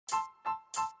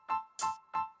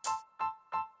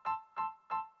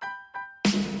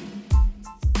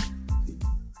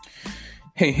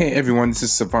Hey everyone, this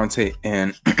is Savante,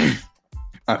 and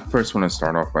I first want to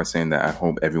start off by saying that I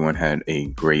hope everyone had a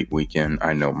great weekend.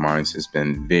 I know mine has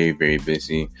been very, very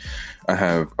busy. I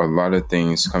have a lot of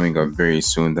things coming up very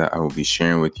soon that I will be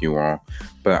sharing with you all,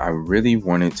 but I really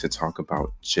wanted to talk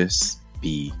about just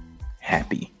be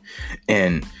happy.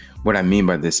 And what I mean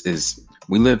by this is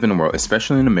we live in a world,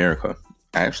 especially in America.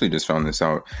 I actually just found this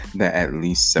out that at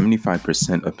least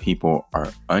 75% of people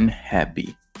are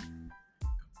unhappy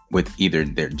with either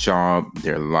their job,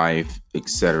 their life,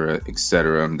 etc.,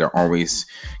 etc. They're always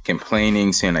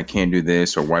complaining, saying, I can't do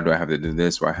this, or why do I have to do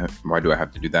this? Why do I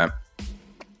have to do that?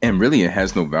 And really, it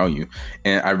has no value.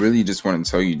 And I really just want to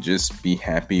tell you, just be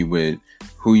happy with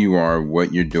who you are,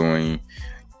 what you're doing.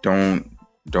 Don't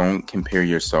compare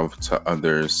yourself to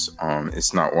others.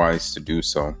 It's not wise to do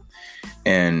so.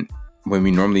 And when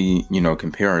we normally,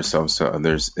 compare ourselves to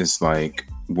others, it's like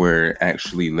we're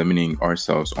actually limiting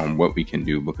ourselves on what we can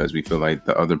do because we feel like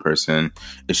the other person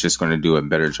is just going to do a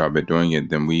better job at doing it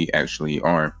than we actually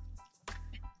are.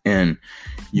 And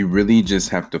you really just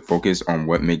have to focus on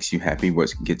what makes you happy,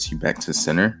 what gets you back to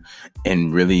center,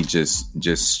 and really just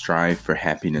strive for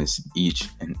happiness each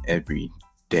and every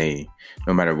day,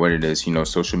 no matter what it is.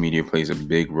 Social media plays a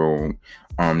big role,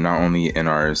 not only in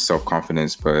our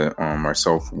self-confidence, but our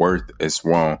self-worth as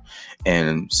well.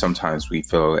 And sometimes we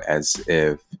feel as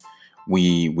if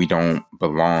we don't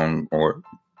belong, or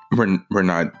we're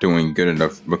not doing good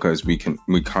enough because we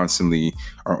constantly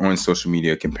are on social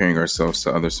media comparing ourselves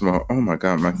to others. Well, oh my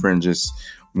God, my friend just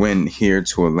went here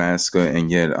to Alaska, and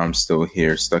yet I'm still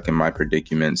here, stuck in my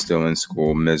predicament, still in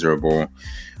school, miserable,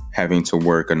 having to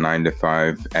work a 9 to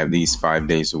 5 at least 5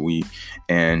 days a week.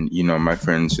 And, my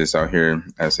friend's just out here,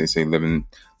 as they say, living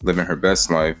her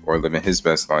best life, or living his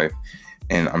best life.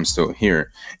 And I'm still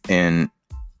here. And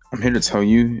I'm here to tell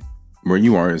you, where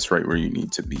you are is right where you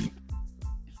need to be.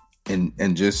 And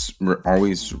just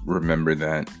always remember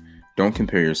that. Don't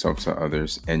compare yourself to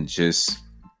others, and just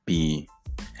be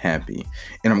happy.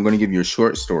 And I'm going to give you a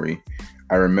short story.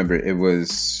 I remember it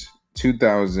was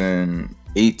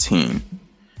 2018.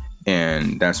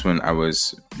 And that's when I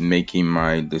was making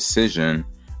my decision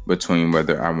between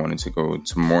whether I wanted to go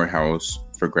to Morehouse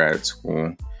for grad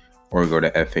school or go to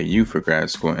FAU for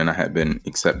grad school. And I had been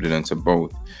accepted into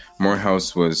both.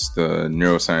 Morehouse was the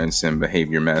Neuroscience and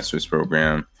Behavior Master's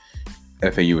program.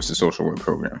 FAU was the Social Work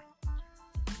program.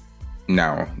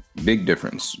 Now, big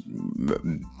difference,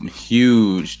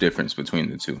 huge difference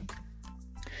between the two.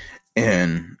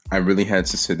 And I really had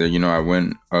to sit there. I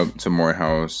went up to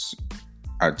Morehouse.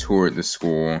 I toured the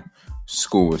school.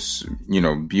 School was,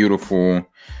 beautiful.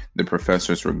 The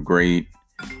professors were great.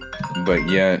 But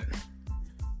yet,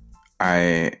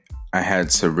 I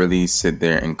had to really sit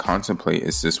there and contemplate,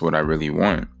 is this what I really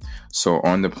want? So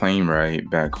on the plane ride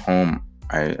back home,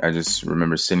 I just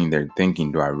remember sitting there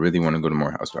thinking, do I really want to go to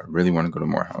Morehouse? Do I really want to go to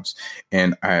Morehouse?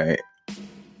 And I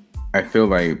feel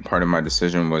like part of my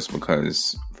decision was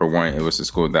because, for one, it was a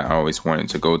school that I always wanted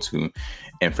to go to.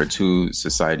 And for two,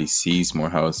 society sees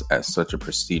Morehouse as such a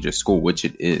prestigious school, which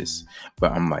it is.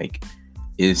 But I'm like,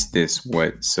 is this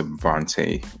what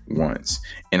Savante wants?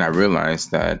 And I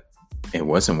realized that it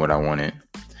wasn't what I wanted.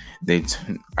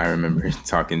 I remember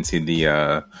talking to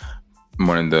the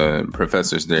one of the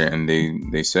professors there, and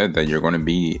they said that you're going to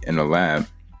be in a lab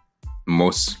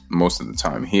most of the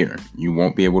time here. You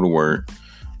won't be able to work.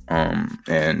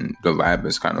 And the lab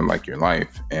is kind of like your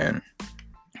life. And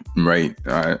right,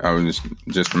 I was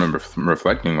just remember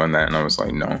reflecting on that, and I was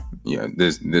like, no, yeah,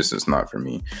 this is not for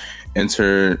me.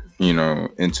 Into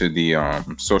the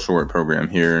social work program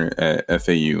here at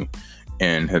FAU,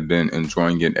 and have been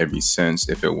enjoying it ever since.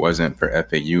 If it wasn't for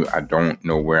FAU, I don't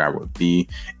know where I would be,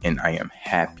 and I am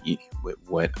happy with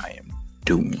what I am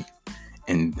doing.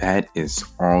 And that is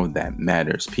all that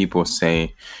matters. People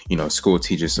say, school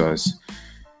teaches us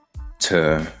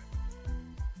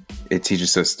it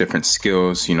teaches us different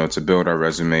skills, to build our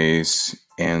resumes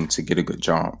and to get a good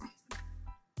job.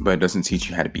 But it doesn't teach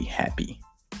you how to be happy.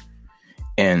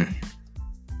 And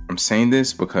I'm saying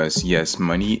this because, yes,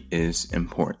 money is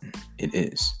important. It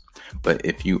is. But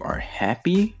if you are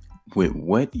happy with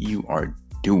what you are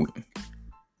doing,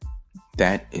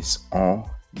 that is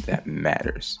all that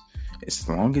matters. As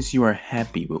long as you are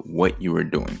happy with what you are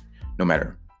doing, no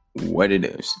matter what it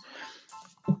is.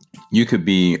 You could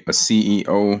be a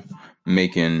CEO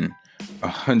making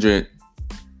 $100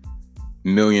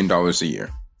 million a year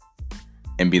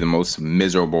and be the most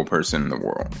miserable person in the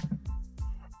world.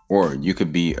 Or you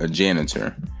could be a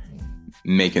janitor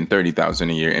making $30,000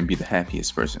 a year and be the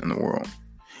happiest person in the world.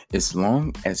 As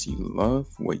long as you love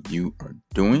what you are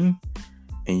doing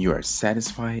and you are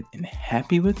satisfied and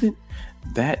happy with it,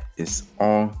 That is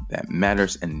all that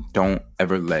matters, and don't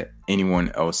ever let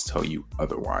anyone else tell you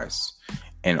otherwise.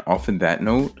 And off of that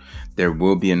note, there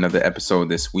will be another episode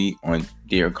this week on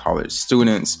Dear College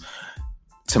Students.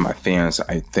 To my fans,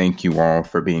 I thank you all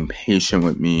for being patient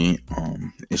with me.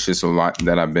 It's just a lot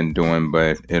that I've been doing,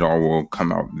 but it all will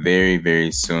come out very,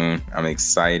 very soon. I'm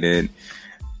excited.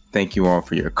 Thank you all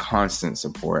for your constant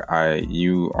support.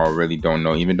 You all really don't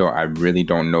know, even though I really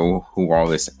don't know who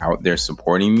all is out there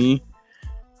supporting me,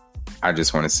 I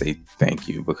just want to say thank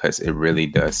you, because it really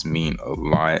does mean a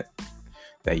lot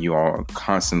that you all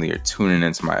constantly are tuning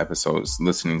into my episodes,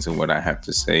 listening to what I have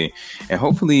to say. And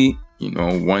hopefully,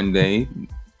 one day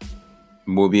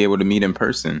we'll be able to meet in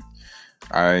person.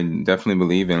 I definitely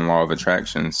believe in law of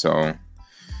attraction. So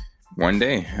one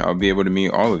day I'll be able to meet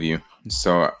all of you.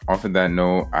 So off of that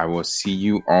note, I will see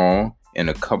you all in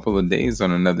a couple of days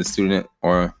on another student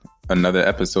or another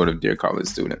episode of Dear College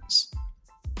Students.